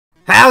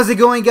How's it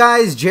going,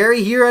 guys?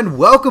 Jerry here, and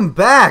welcome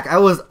back. I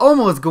was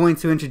almost going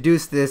to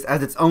introduce this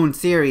as its own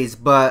series,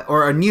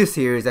 or a new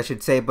series, I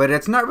should say, but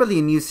it's not really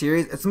a new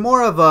series. It's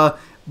more of a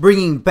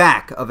bringing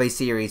back of a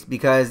series,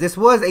 because this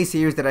was a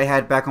series that I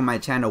had back on my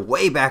channel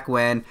way back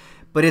when,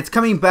 but it's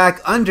coming back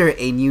under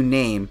a new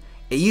name.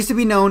 It used to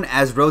be known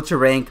as Road to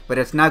Rank, but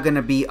it's now going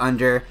to be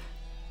under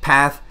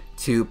Path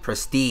to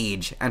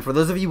Prestige. And for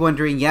those of you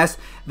wondering, yes,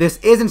 this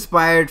is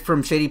inspired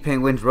from Shady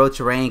Penguin's Road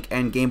to Rank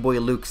and Game Boy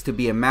Luke's To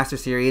Be a Master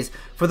series.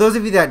 For those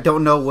of you that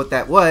don't know what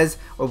that was,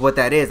 or what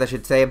that is, I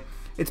should say,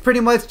 it's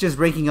pretty much just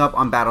ranking up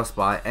on Battle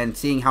Spot and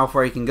seeing how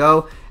far you can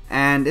go.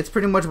 And it's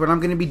pretty much what I'm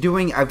going to be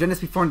doing. I've done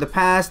this before in the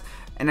past,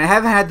 and I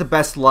haven't had the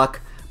best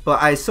luck,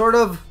 but I sort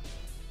of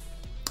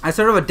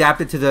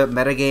adapted to the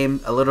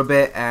metagame a little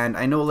bit, and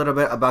I know a little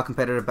bit about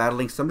competitive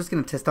battling, so I'm just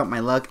going to test out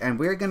my luck, and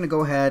we're going to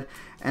go ahead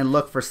and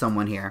look for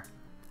someone here.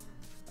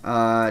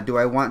 Do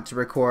I want to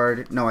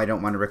record? No, I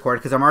don't want to record,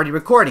 because I'm already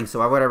recording, so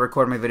why would I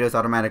record my videos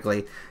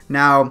automatically?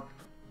 Now,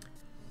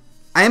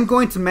 I am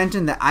going to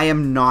mention that I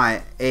am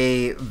not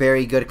a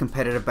very good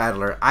competitive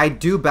battler. I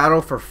do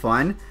battle for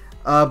fun,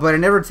 but I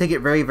never take it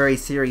very, very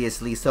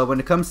seriously. So when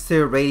it comes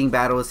to rating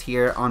battles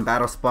here on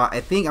Battle Spot,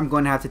 I think I'm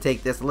going to have to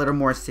take this a little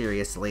more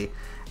seriously.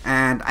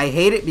 And I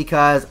hate it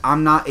because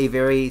I'm not a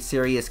very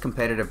serious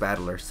competitive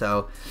battler.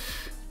 So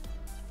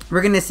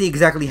we're going to see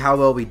exactly how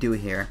well we do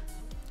here.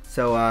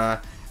 So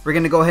we're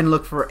going to go ahead and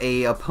look for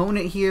a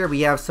opponent here.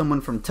 We have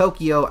someone from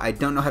Tokyo. I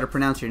don't know how to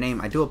pronounce your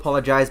name. I do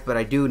apologize, but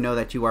I do know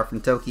that you are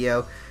from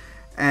Tokyo.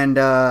 And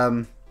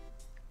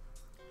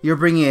you're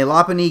bringing a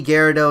Lopunny,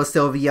 Gyarados,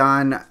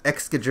 Sylveon,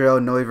 Excadrill,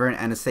 Noivern,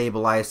 and a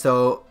Sableye.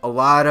 So a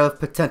lot of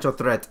potential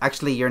threats.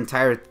 Actually, your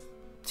entire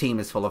team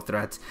is full of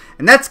threats.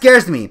 And that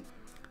scares me.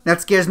 That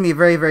scares me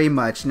very, very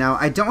much. Now,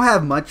 I don't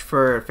have much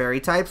for fairy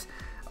types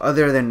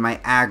other than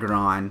my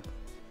Aggron.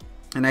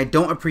 And I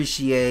don't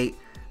appreciate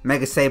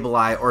Mega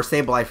Sableye, or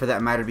Sableye for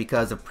that matter,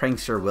 because of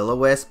Prankster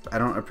Will-O-Wisp. I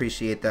don't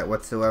appreciate that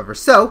whatsoever.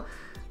 So,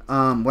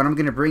 what I'm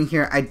going to bring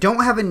here, I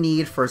don't have a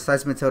need for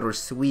Seismitoad or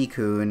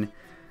Suicune.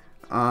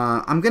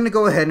 I'm going to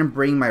go ahead and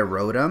bring my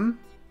Rotom.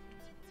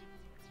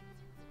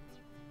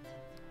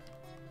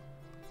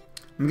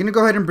 I'm going to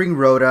go ahead and bring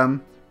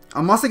Rotom.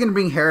 I'm also going to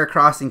bring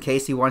Heracross in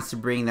case he wants to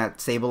bring that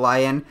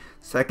Sableye in,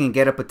 so I can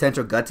get a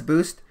potential Guts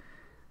boost.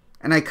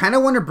 And I kind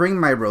of want to bring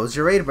my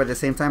Roserade, but at the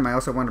same time I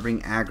also want to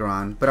bring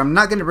Aggron. But I'm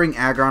not going to bring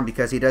Aggron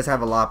because he does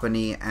have a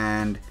Lopunny,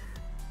 and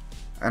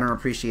I don't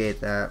appreciate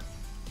that.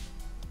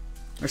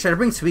 Or should I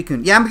bring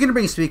Suicune? Yeah, I'm going to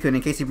bring Suicune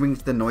in case he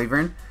brings the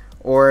Noivern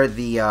or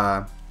the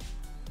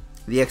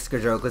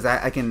Excadrill, because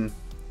I can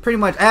pretty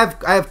much, I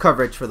have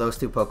coverage for those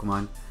two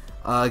Pokemon.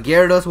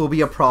 Gyarados will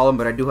be a problem,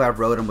 but I do have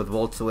Rotom with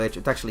Volt Switch.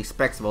 It's actually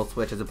Specs Volt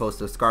Switch as opposed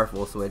to Scarf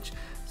Volt Switch,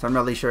 so I'm not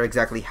really sure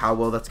exactly how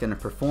well that's going to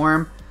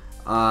perform.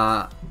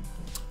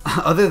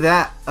 Other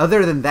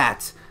than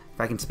that, if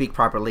I can speak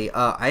properly,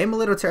 I am a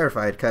little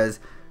terrified because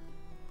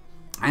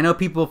I know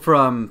people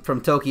from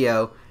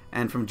Tokyo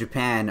and from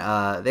Japan,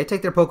 they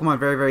take their Pokemon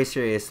very, very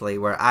seriously,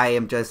 where I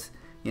am just,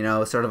 you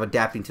know, sort of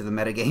adapting to the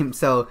metagame.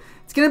 So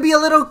it's going to be a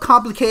little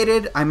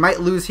complicated. I might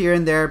lose here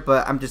and there,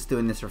 but I'm just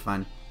doing this for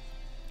fun.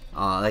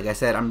 Like I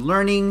said, I'm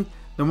learning.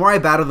 The more I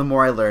battle, the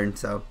more I learn.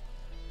 So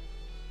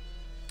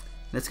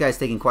this guy's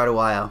taking quite a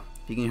while.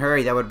 If you can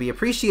hurry, that would be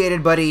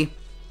appreciated, buddy.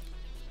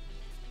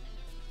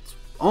 It's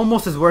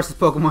almost as worse as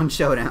Pokemon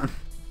Showdown.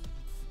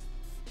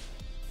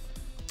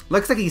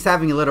 Looks like he's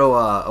having a little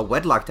a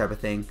wedlock type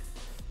of thing.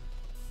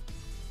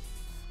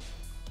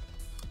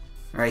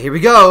 Alright, here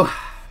we go.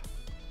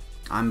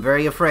 I'm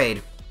very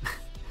afraid.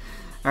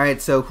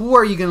 Alright, so who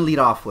are you going to lead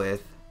off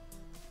with?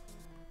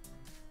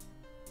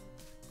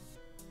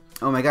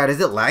 Oh my god, is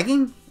it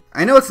lagging?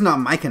 I know it's not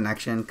my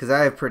connection, because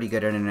I have pretty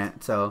good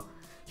internet, so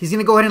he's going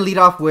to go ahead and lead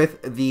off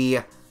with the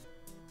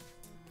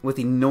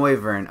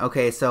Noivern.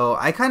 Okay, so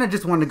I kind of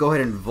just want to go ahead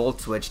and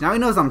Volt Switch. Now he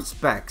knows I'm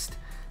Spexed,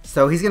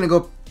 so he's going to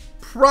go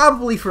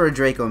probably for a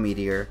Draco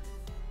Meteor.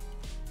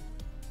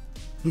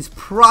 He's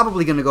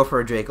probably going to go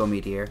for a Draco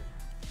Meteor.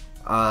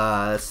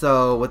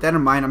 So with that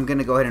in mind, I'm going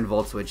to go ahead and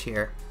Volt Switch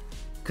here,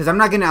 because I'm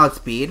not going to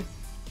outspeed,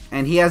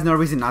 and he has no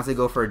reason not to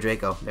go for a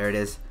Draco. There it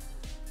is.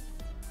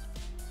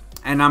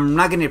 And I'm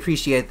not going to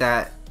appreciate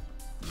that.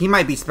 He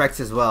might be Specs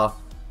as well.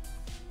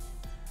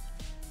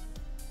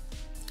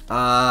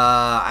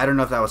 I don't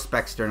know if that was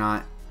Specs or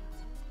not.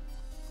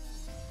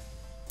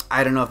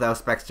 I don't know if that was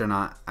Specs or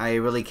not. I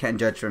really can't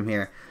judge from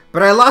here.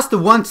 But I lost the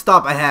one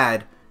stop I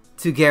had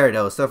to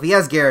Gyarados. So if he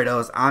has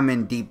Gyarados, I'm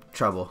in deep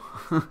trouble.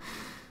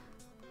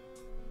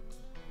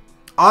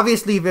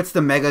 Obviously, if it's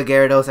the Mega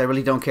Gyarados, I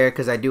really don't care,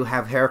 because I do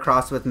have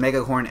Heracross with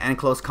Mega Horn and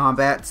Close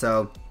Combat.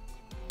 So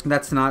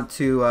that's not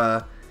too...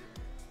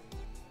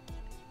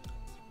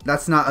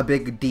 that's not a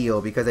big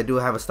deal, because I do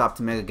have a stop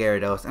to Mega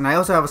Gyarados. And I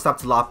also have a stop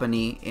to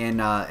Lopunny in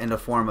the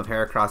form of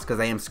Heracross, because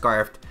I am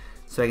Scarfed.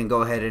 So I can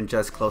go ahead and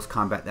just Close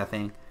Combat that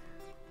thing.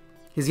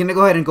 He's going to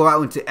go ahead and go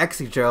out into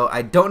Excadrill.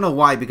 I don't know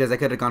why, because I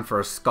could have gone for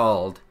a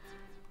Scald.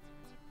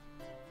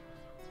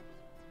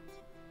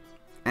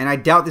 And I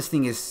doubt this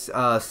thing is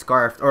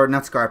Scarfed, or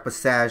not Scarfed, but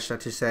Sash, I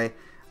should say.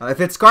 If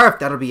it's Scarf,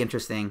 that'll be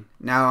interesting.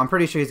 Now, I'm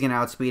pretty sure he's going to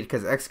outspeed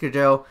because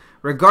Excadrill,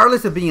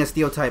 regardless of being a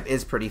Steel type,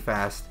 is pretty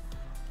fast.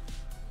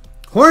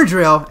 Horn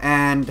Drill,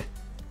 and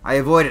I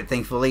avoid it,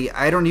 thankfully.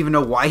 I don't even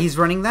know why he's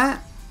running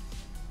that.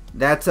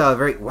 That's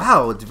very...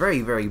 Wow, it's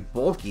very, very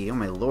bulky. Oh,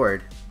 my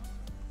lord.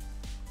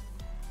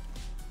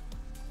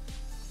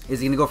 Is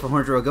he going to go for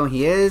Horn Drill again?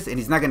 He is, and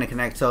he's not going to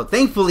connect. So,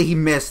 thankfully, he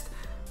missed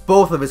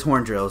both of his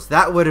Horn Drills.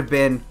 That would have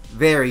been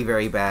very,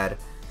 very bad.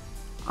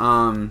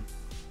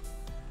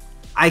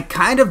 I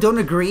kind of don't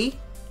agree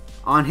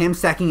on him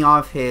sacking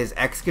off his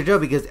Excadrill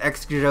because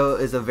Excadrill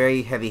is a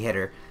very heavy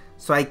hitter.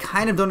 So I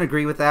kind of don't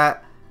agree with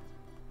that.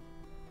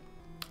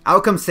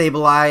 Out comes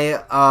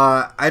Sableye.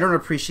 I don't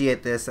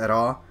appreciate this at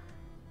all.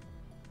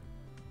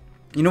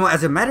 You know what?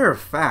 As a matter of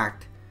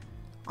fact,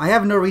 I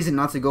have no reason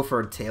not to go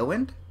for a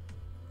Tailwind.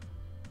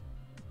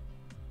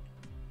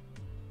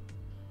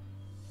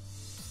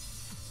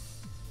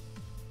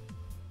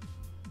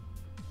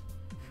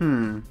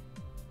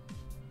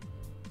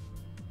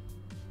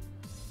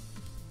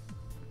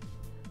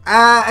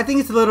 I think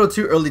it's a little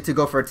too early to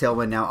go for a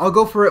Tailwind now. I'll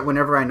go for it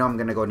whenever I know I'm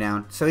going to go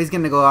down. So he's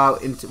going to go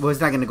out into... Well,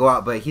 he's not going to go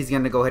out, but he's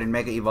going to go ahead and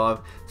Mega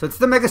Evolve. So it's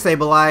the Mega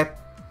Sableye.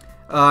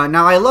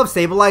 Now, I love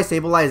Sableye.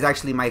 Sableye is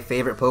actually my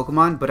favorite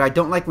Pokemon, but I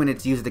don't like when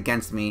it's used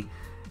against me.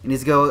 And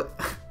he's going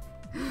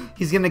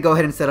to go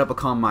ahead and set up a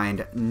Calm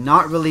Mind.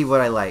 Not really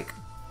what I like.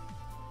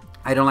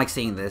 I don't like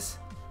seeing this.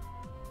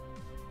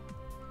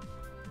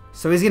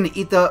 So he's going to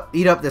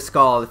eat up the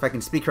Scald. If I can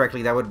speak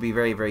correctly, that would be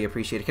very, very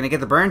appreciated. Can I get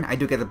the burn? I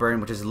do get the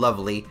burn, which is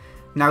lovely.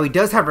 Now, he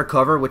does have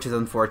Recover, which is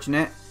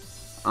unfortunate.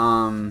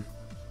 I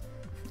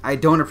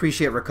don't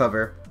appreciate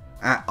Recover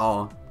at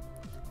all.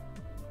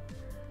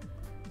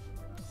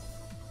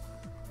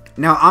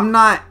 Now, I'm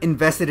not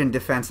invested in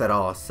defense at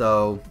all,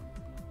 so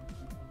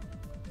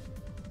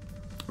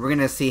we're going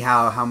to see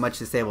how much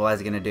the Sableye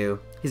is going to do.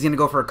 He's going to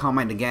go for a Calm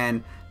Mind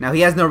again. Now,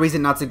 he has no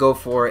reason not to go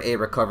for a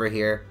Recover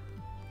here.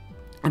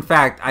 In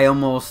fact, I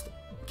almost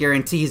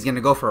guarantee he's going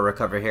to go for a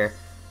Recover here.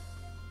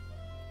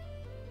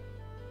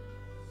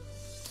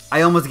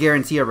 I almost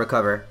guarantee a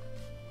Recover.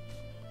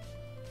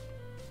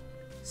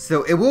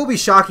 So it will be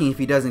shocking if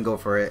he doesn't go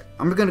for it.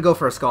 I'm going to go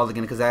for a Scald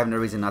again because I have no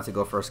reason not to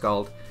go for a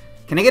Scald.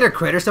 Can I get a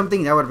crit or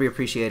something? That would be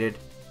appreciated.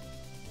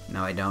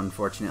 No, I don't,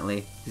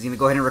 unfortunately. He's going to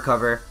go ahead and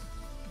Recover.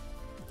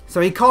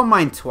 So he Calm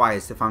Mind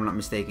twice, if I'm not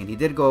mistaken. He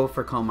did go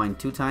for Calm Mind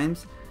 2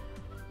 times.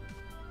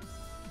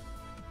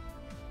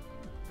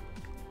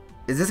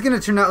 Is this going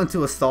to turn out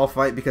into a stall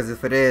fight? Because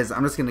if it is,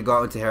 I'm just going to go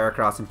out into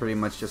Heracross and pretty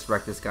much just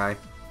wreck this guy.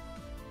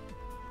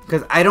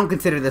 Because I don't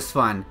consider this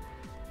fun.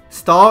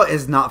 Stall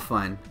is not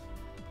fun.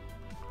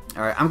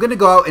 Alright, I'm going to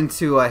go out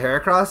into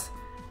Heracross.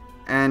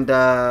 And,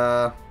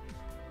 I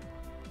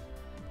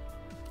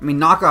mean,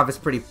 Knockoff is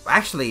pretty...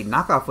 Actually,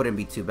 Knockoff wouldn't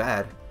be too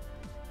bad.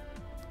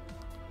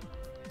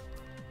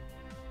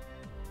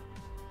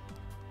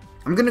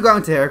 I'm going to go out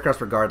into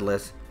Heracross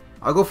regardless.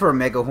 I'll go for a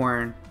Mega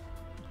Horn.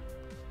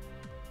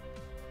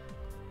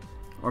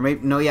 Or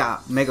maybe, no, yeah,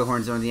 Mega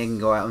Horn's the only thing I can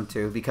go out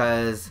into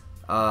because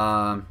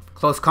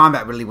close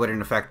combat really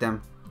wouldn't affect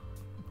them.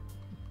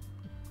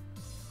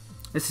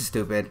 This is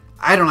stupid.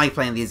 I don't like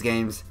playing these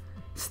games.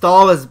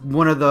 Stall is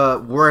one of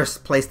the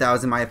worst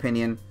playstyles in my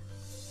opinion.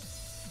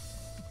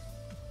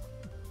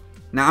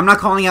 Now, I'm not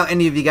calling out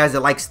any of you guys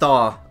that like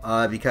Stall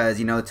because,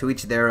 you know, to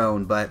each their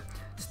own, but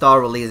Stall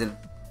really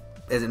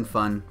isn't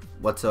fun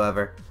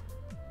whatsoever.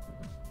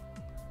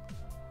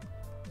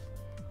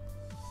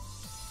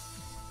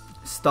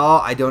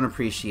 Stall, I don't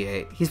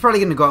appreciate. He's probably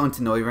going to go out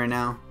into Noivern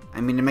now. I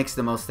mean, it makes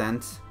the most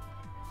sense.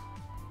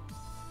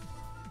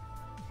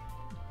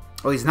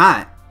 Oh, he's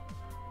not.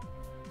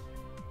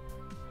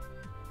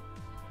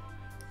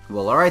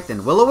 Well, alright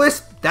then.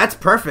 Will-O-Wisp, that's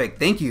perfect.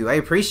 Thank you. I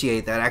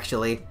appreciate that,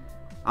 actually.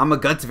 I'm a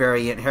Guts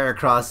variant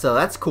Heracross, so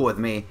that's cool with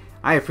me.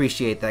 I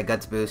appreciate that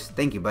Guts boost.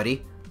 Thank you,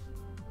 buddy.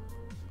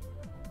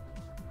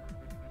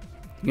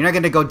 You're not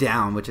going to go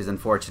down, which is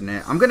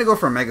unfortunate. I'm going to go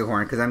for a Mega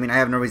Horn, because, I mean, I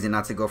have no reason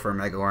not to go for a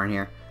Mega Horn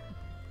here.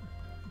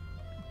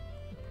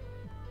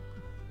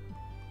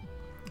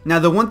 Now,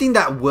 the one thing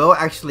that will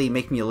actually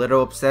make me a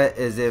little upset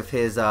is if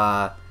his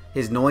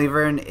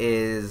Noivern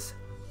is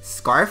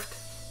Scarfed.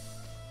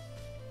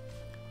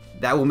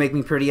 That will make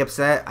me pretty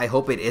upset. I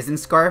hope it isn't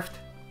Scarfed.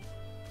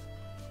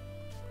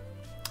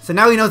 So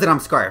now he knows that I'm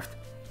Scarfed.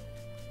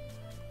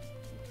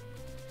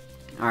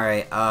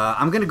 Alright,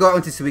 I'm going to go out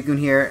into Suicune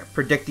here,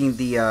 predicting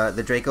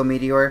the Draco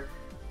Meteor.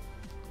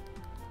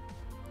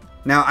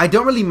 Now, I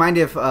don't really mind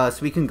if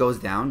Suicune goes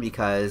down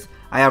because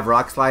I have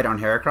Rock Slide on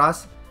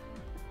Heracross.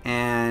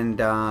 And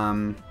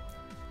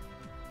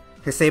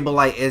his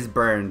Sableye is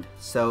burned,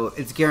 so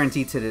it's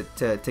guaranteed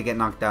to get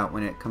knocked out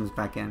when it comes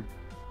back in.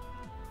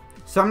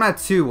 So I'm not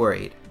too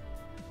worried.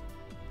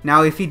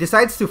 Now, if he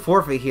decides to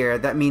forfeit here,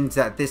 that means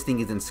that this thing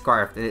isn't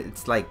Scarfed.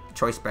 It's like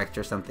Choice Spectre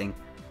or something.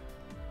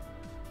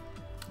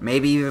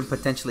 Maybe even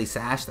potentially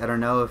Sashed. I don't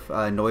know if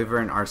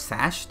Noivern are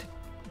Sashed.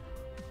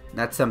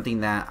 That's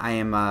something that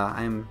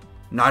I'm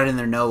not in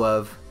the know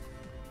of.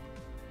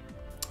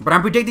 But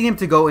I'm predicting him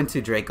to go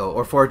into Draco,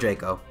 or for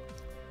Draco.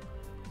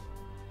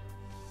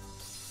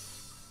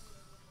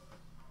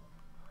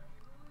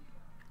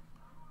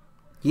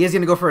 He is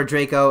going to go for a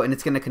Draco, and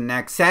it's going to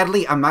connect.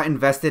 Sadly, I'm not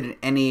invested in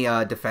any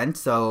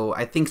defense, so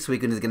I think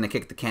Smogon is going to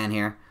kick the can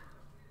here.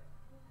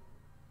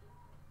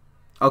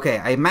 Okay,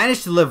 I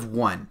managed to live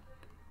 1.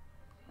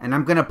 And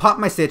I'm going to pop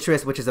my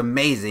Citrus, which is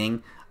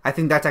amazing. I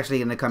think that's actually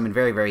going to come in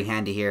very, very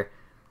handy here.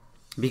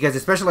 Because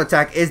his special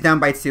attack is down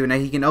by 2. Now,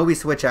 he can always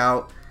switch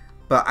out,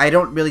 but I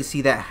don't really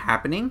see that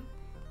happening.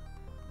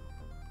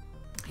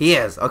 He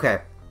is, okay.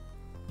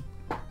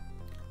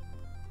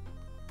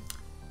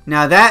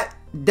 Now, that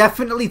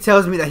definitely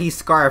tells me that he's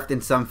scarfed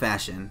in some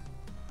fashion.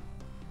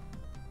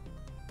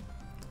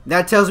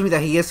 That tells me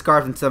that he is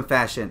scarfed in some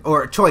fashion.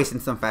 Or choice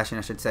in some fashion,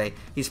 I should say.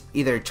 He's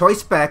either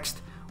choice spexed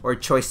or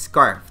choice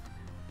scarfed.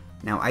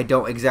 Now, I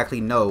don't exactly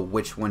know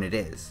which one it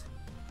is.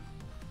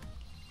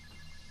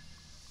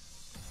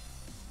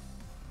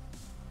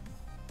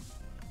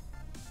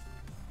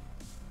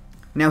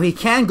 Now, he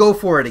can go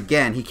for it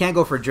again. He can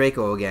go for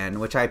Draco again,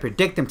 which I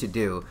predict him to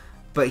do.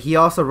 But he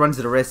also runs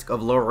the risk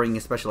of lowering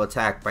his special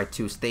attack by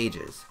 2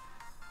 stages.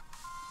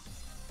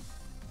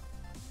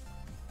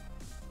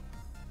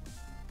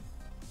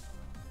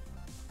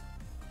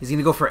 He's going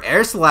to go for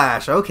Air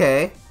Slash.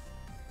 Okay.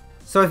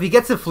 So if he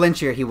gets a flinch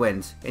here, he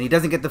wins. And he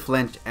doesn't get the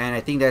flinch, and I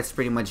think that's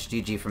pretty much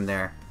GG from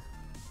there.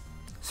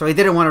 So he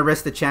didn't want to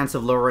risk the chance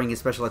of lowering his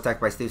special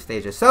attack by 2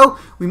 stages. So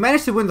we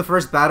managed to win the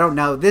first battle.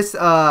 Now this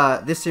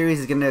this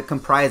series is going to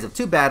comprise of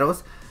 2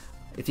 battles.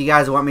 If you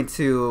guys want me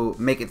to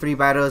make it 3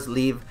 battles,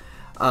 leave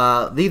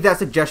that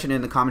suggestion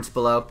in the comments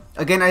below.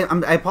 Again,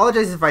 I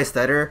apologize if I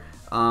stutter.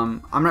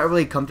 I'm not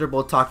really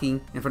comfortable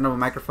talking in front of a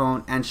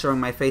microphone and showing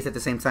my face at the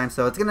same time,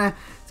 so it's gonna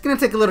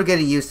take a little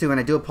getting used to, and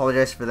I do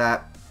apologize for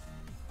that.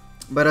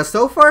 But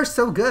so far,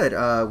 so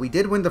good. We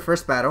did win the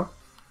first battle,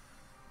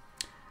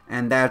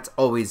 and that's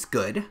always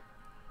good.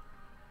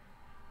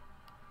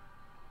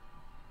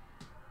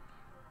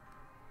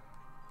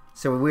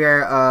 So we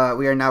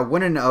are now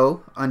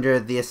 1-0 under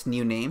this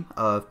new name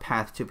of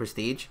Path to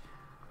Prestige.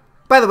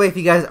 By the way, if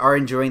you guys are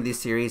enjoying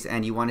this series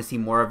and you want to see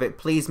more of it,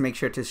 please make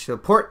sure to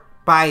support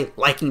by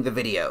liking the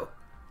video.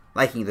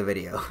 Alright,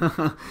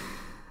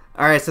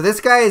 so this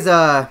guy is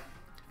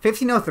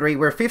 1503.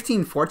 We're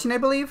 1514, I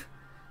believe.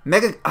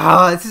 Mega.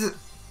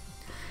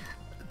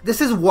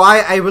 This is why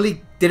I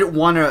really didn't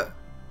want to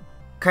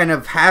kind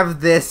of have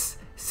this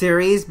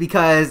series,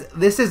 because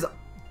this is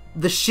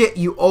the shit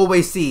you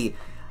always see.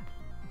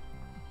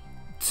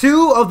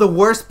 2 of the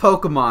worst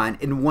Pokemon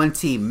in one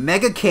team,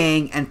 Mega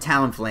King and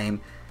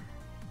Talonflame.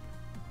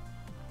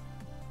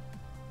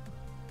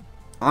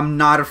 I'm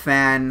not a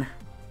fan.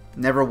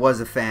 Never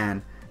was a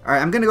fan.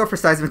 Alright, I'm going to go for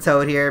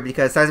Seismitoad here,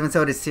 because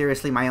Seismitoad is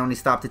seriously my only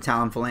stop to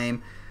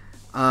Talonflame.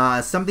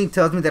 Something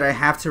tells me that I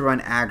have to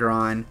run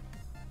Aggron.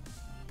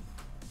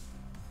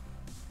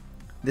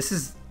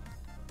 Is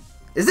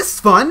this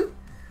fun?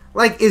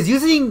 Like, is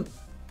using...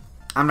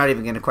 I'm not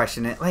even going to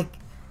question it. Like,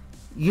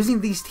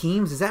 using these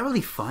teams, is that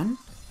really fun?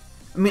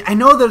 I mean, I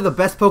know they're the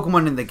best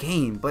Pokemon in the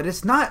game, but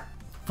it's not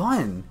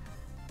fun.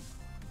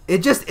 It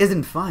just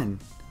isn't fun.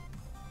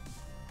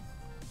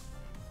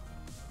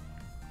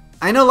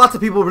 I know lots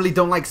of people really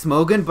don't like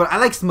Smogon, but I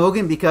like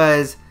Smogon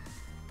because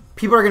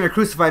people are going to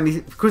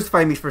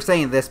crucify me for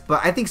saying this,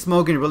 but I think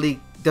Smogon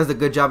really does a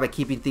good job at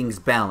keeping things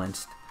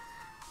balanced.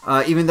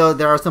 Even though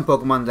there are some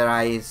Pokemon that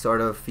I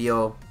sort of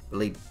feel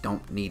really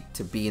don't need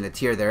to be in the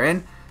tier they're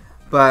in.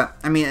 But,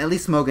 I mean, at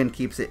least Smogon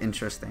keeps it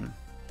interesting.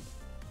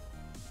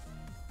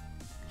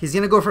 He's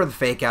going to go for the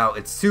Fake Out.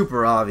 It's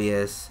super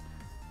obvious.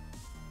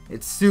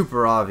 It's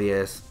super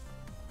obvious.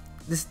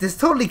 This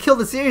totally killed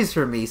the series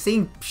for me,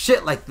 seeing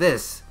shit like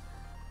this.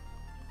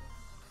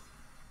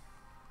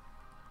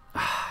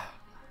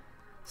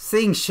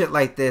 Seeing shit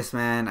like this,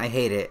 man. I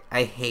hate it.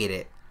 I hate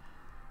it.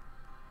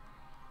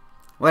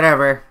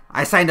 Whatever.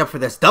 I signed up for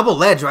this. Double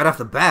Ledge right off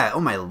the bat. Oh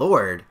my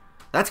lord.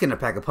 That's going to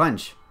pack a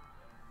punch.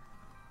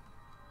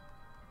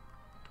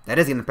 That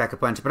is going to pack a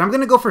punch. But I'm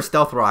going to go for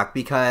Stealth Rock,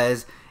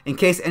 because in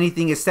case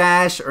anything is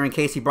Sash, or in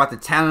case he brought the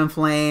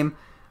Talonflame,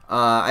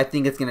 I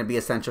think it's going to be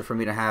essential for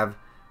me to have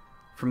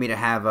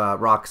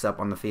rocks up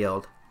on the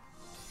field.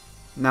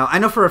 Now, I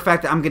know for a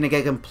fact that I'm going to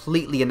get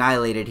completely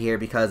annihilated here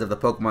because of the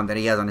Pokemon that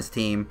he has on his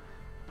team.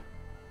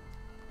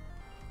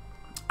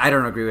 I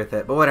don't agree with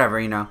it, but whatever,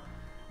 you know.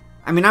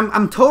 I mean,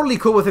 I'm totally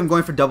cool with him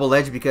going for Double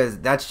Edge, because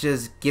that's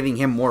just giving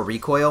him more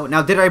recoil.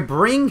 Now, did I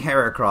bring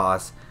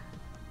Heracross?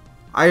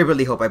 I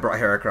really hope I brought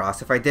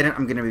Heracross. If I didn't,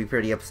 I'm going to be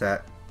pretty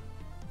upset.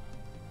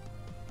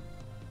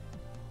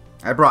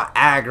 I brought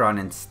Aggron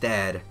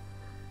instead.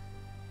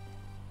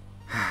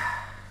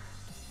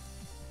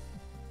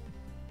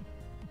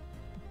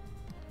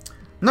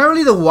 Not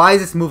really the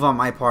wisest move on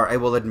my part, I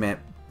will admit.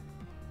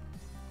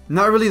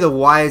 Not really the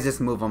wisest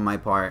move on my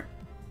part.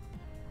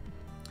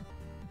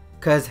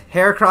 Because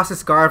Heracross is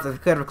scarfed, if we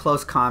could have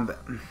close combat.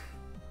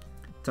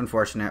 It's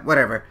unfortunate.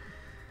 Whatever.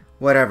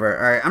 Whatever.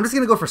 Alright, I'm just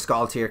going to go for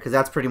Scald here, because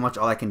that's pretty much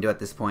all I can do at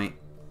this point.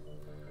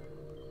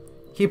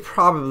 He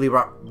probably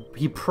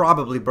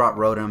brought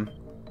Rotom.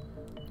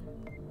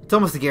 It's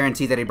almost a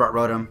guarantee that he brought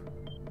Rotom.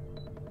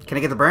 Can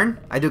I get the burn?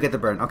 I do get the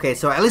burn. Okay,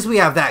 so at least we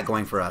have that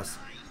going for us.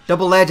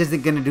 Double Edge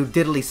isn't going to do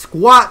diddly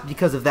squat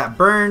because of that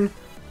burn.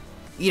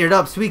 Eat it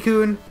up,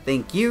 Suicune.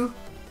 Thank you.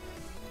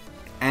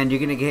 And you're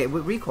going to get hit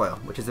with recoil,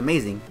 which is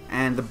amazing.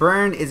 And the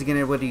burn is going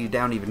to whittle you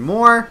down even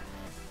more.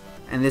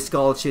 And this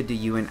Scald should do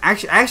you in.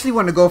 Actually, I actually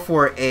want to go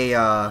for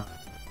a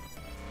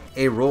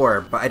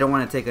roar, but I don't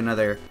want to take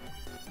another.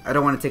 I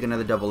don't want to take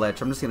another Double Edge.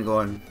 So I'm just going to go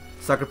on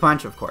Sucker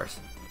Punch, of course.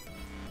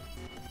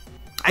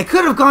 I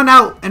could have gone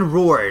out and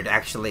roared,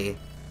 actually.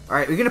 All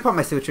right, we're going to put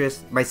my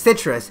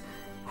citrus.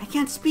 I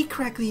can't speak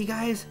correctly, you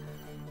guys.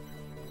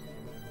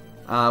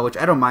 Which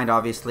I don't mind,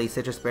 obviously.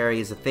 Citrus Berry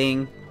is a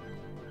thing.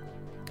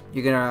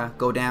 You're gonna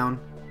go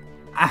down.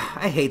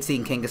 I hate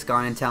seeing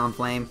Kangaskhan and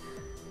Talonflame.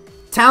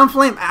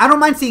 Talonflame, I don't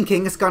mind seeing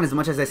Kangaskhan as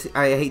much as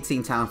I hate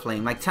seeing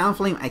Talonflame. Like,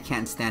 Talonflame, I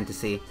can't stand to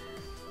see.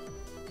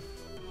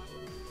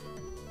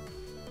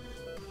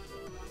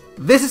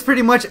 This is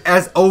pretty much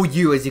as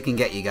OU as you can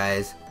get, you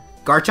guys.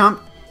 Garchomp,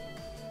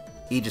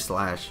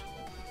 Aegislash.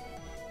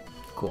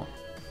 Cool.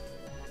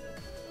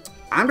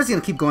 I'm just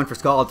gonna keep going for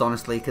Scald,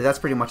 honestly, because that's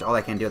pretty much all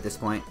I can do at this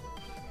point.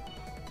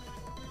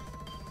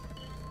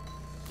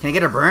 Can I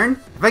get a burn?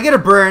 If I get a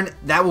burn,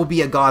 that will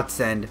be a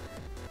godsend.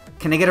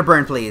 Can I get a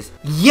burn, please?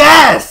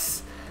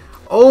 Yes!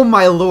 Oh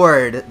my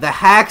lord. The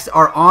hacks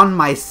are on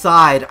my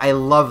side. I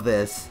love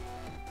this.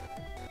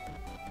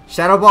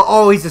 Shadow Ball.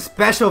 Oh, he's a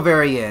special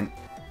variant.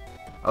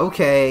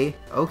 Okay.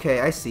 Okay,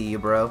 I see you,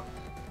 bro.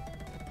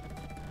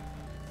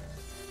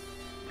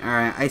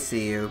 Alright, I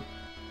see you.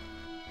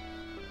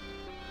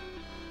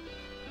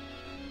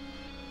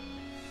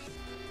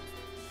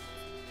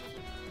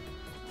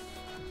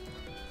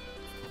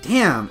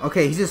 Damn,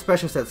 okay, he's a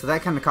special set, so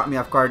that kind of caught me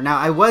off guard. Now,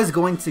 I was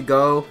going to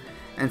go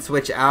and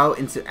switch out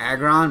into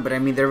Aggron, but I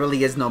mean, there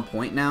really is no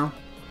point now.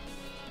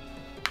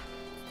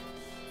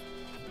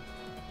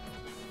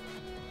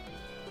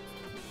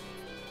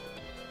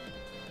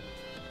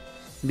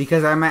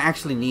 Because I might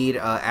actually need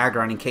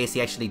Aggron in case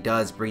he actually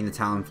does bring the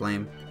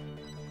Talonflame.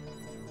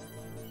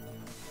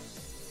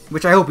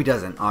 Which I hope he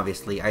doesn't,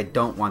 obviously. I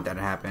don't want that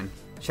to happen.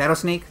 Shadow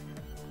Sneak?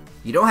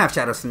 You don't have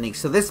Shadow Sneak,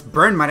 so this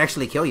burn might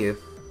actually kill you.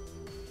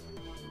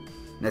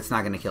 That's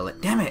not gonna kill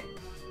it. Damn it!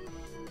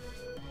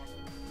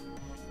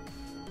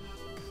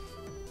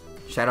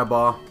 Shadow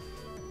Ball.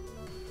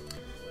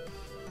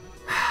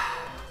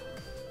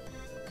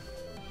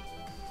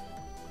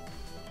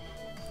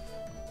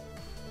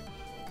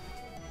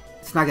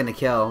 It's not gonna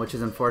kill, which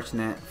is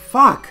unfortunate.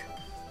 Fuck!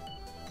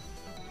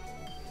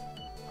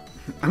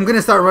 I'm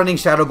gonna start running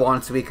Shadow Ball on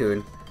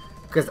Suicune.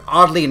 Because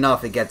oddly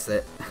enough, it gets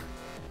it.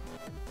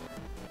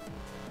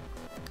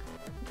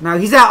 Now,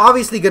 he's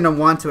obviously going to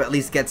want to at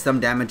least get some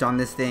damage on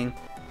this thing.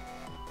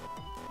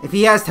 If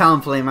he has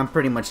Talonflame, I'm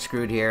pretty much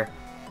screwed here.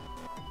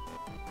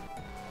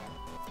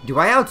 Do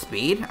I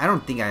outspeed? I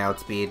don't think I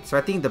outspeed. So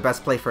I think the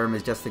best play for him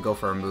is just to go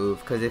for a move.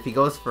 Because if he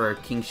goes for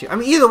King Shield... I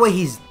mean, either way,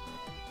 his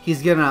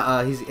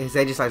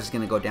Aegislash is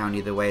going to go down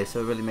either way.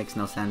 So it really makes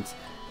no sense.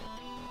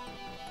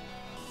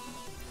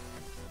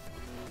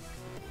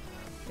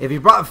 If he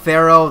brought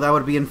Pharaoh, that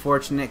would be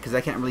unfortunate. Because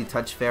I can't really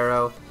touch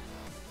Pharaoh.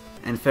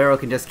 And Pharaoh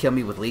can just kill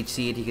me with Leech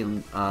Seed. He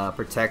can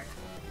protect.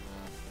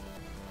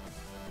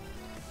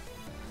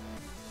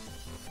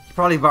 He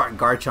probably brought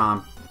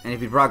Garchomp. And if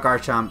he brought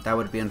Garchomp, that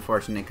would be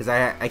unfortunate. Because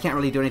I can't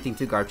really do anything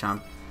to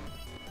Garchomp.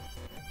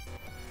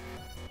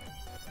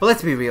 But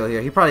let's be real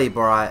here. He probably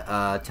brought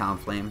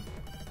Talonflame.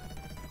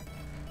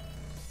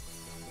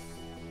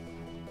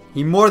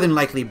 He more than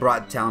likely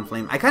brought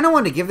Talonflame. I kind of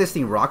want to give this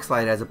thing Rock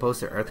Slide as opposed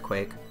to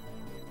Earthquake.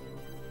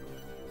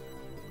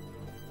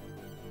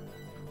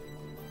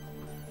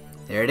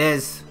 There it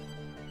is.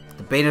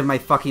 The bane of my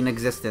fucking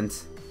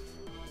existence.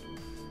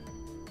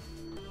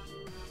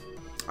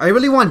 I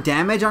really want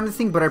damage on this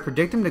thing, but I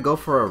predict him to go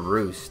for a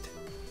Roost.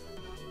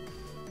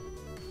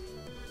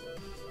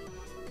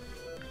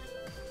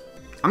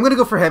 I'm gonna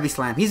go for Heavy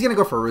Slam. He's gonna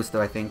go for a Roost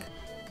though, I think.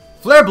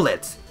 Flare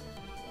Blitz!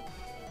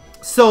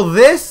 So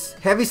this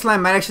Heavy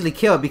Slam might actually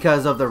kill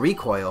because of the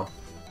recoil.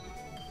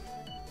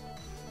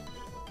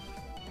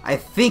 I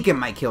think it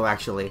might kill,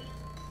 actually.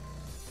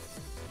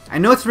 I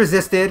know it's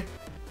resisted.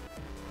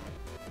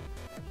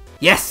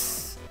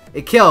 Yes!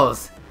 It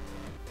kills.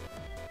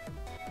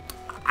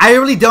 I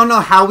really don't know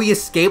how we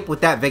escaped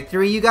with that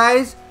victory, you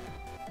guys.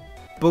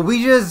 But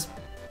we just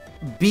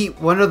beat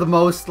one of the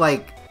most,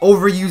 like,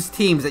 overused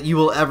teams that you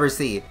will ever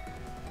see.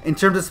 In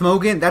terms of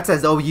Smogon, that's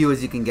as OU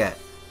as you can get.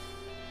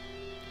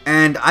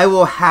 And I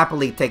will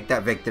happily take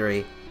that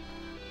victory.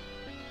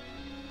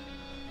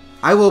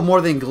 I will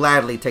more than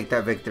gladly take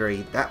that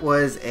victory. That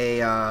was a,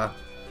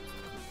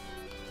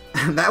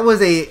 that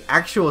was a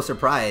actual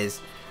surprise.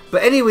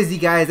 But anyways, you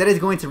guys, that is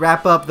going to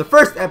wrap up the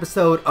first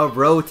episode of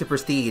Road to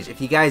Prestige. If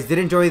you guys did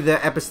enjoy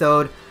the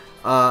episode,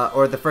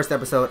 or the first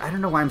episode, I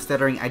don't know why I'm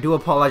stuttering. I do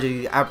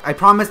apologize. I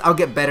promise I'll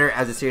get better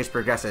as the series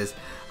progresses.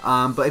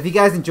 But if you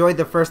guys enjoyed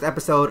the first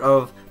episode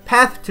of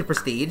Path to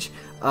Prestige,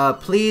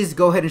 please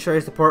go ahead and show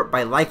your support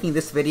by liking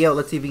this video.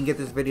 Let's see if we can get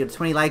this video to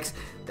 20 likes.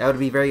 That would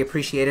be very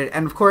appreciated.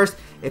 And of course,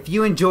 if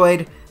you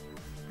enjoyed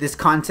this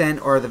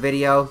content or the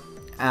video,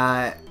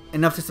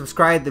 enough to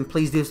subscribe, then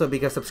please do so,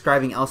 because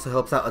subscribing also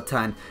helps out a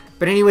ton.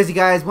 But anyways, you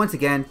guys, once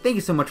again, thank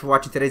you so much for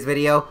watching today's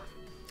video.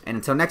 And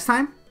until next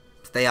time,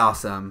 stay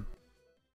awesome.